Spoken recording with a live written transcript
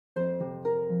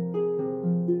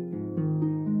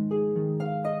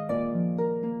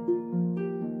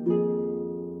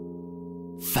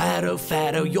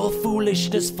Pharaoh, your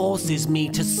foolishness forces me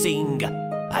to sing.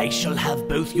 I shall have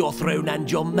both your throne and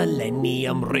your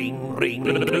millennium ring.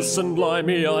 Listen,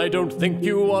 Limey, I don't think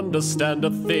you understand a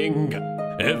thing.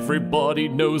 Everybody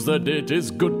knows that it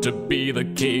is good to be the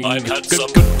king. I'm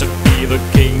handsome. Good to be the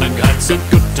king. I'm handsome.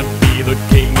 Good to be the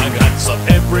king. I'm handsome.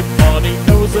 Everybody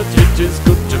knows that it is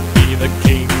good to be the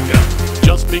king.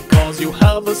 Just because you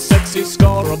have a sexy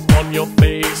scar upon your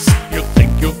face, you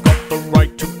think you've got the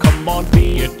right to command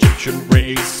the Egyptian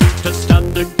race. To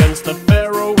stand against the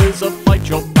Pharaoh is a fight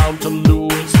you're bound to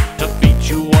lose. To beat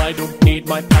you I don't need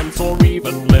my pants or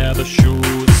even leather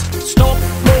shoes. Stop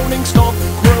moaning, stop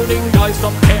groaning, I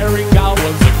stopped caring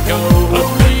hours ago.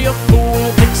 Only a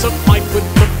fool picks a fight with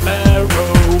the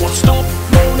Pharaoh. Stop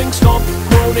moaning, stop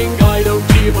groaning, I don't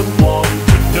even want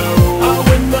to know how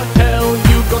in the hell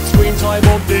you got screen time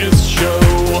on this show.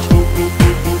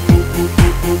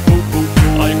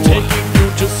 I'm taking you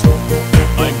to school.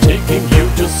 I'm taking you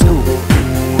to school.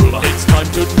 It's time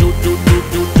to do.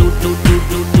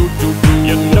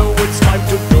 You know it's time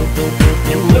to do.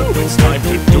 You know it's time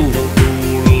to do.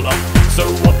 So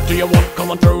what do you want?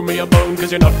 Come on, throw me a bone,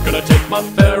 cause you're not gonna take my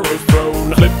Pharaoh's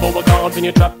throne. Flip over cards in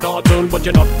your trap card zone, but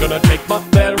you're not gonna take my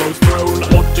Pharaoh's throne.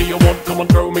 What do you want? Come on,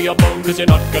 throw me a bone, cause you're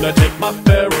not gonna take my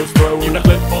Pharaoh's throne. You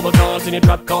flip over cards in your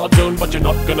trap card zone, but you're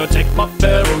not gonna take my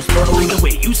Pharaoh's throne. The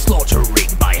way you slaughtering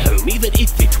my home, even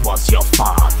if it was your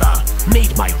father,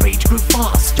 made my rage grow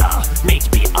faster, made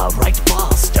me a right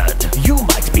bastard. You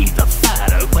might be the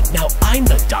Pharaoh, but now I'm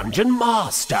the dungeon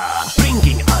master,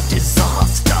 bringing a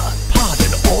disaster.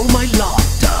 Pardon all my laughter.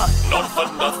 Not for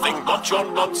nothing, but your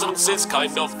nonsense is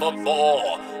kind of a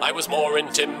bore. I was more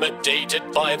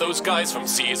intimidated by those guys from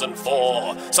season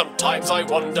 4. Sometimes I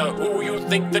wonder who you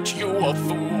think that you are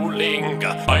fooling.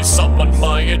 I summon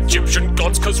my Egyptian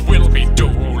gods, cause we'll be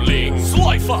dueling.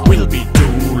 Slifer! We'll be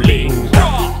dueling.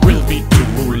 We'll be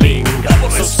dueling.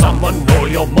 So summon all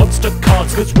your monster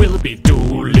cards, cause we'll be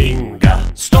dueling.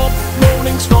 Stop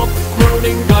moaning, stop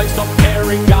groaning, I stopped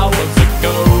caring hours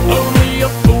ago. Only a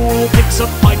fool picks a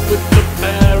fight with the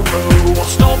Pharaoh.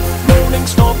 Stop moaning,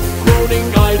 stop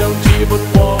groaning, I don't even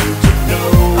want to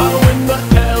know how in the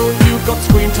hell you got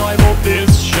screen time on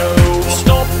this show.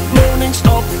 Stop moaning,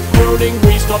 stop groaning,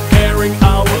 we stopped caring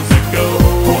hours ago.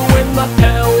 Who in the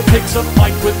hell picks a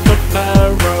fight with the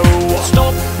Pharaoh?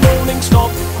 Stop moaning,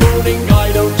 stop groaning,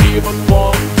 I don't even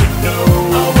want to know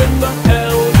how in the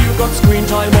hell you got screen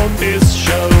time on this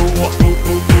show.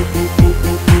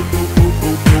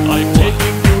 I'm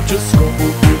taking you to school.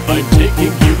 I'm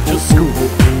taking you to school.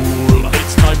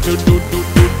 It's time to do.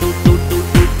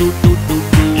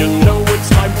 You know it's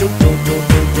time to do.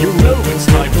 You know it's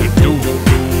time to do.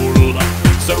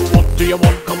 So what do you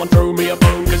want? Come on, throw me a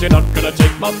bone, cause you're not gonna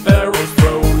take my Pharaoh's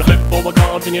throne. Flip all the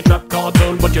cards in your trap card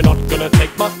zone, but you're not gonna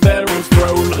take my Pharaoh's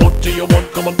throne. What do you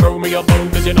want? Come on, throw me a bone,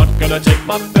 cause you're not gonna take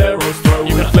my Pharaoh's throne.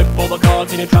 You can flip all the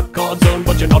cards in your trap card zone,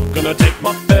 but you're not gonna take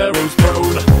my Pharaoh's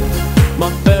throne. My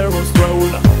Pharaoh's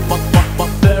throne. My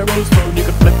Pharaoh's throne. You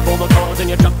can flip all the cards in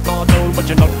your trap card zone, but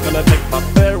you're not gonna take my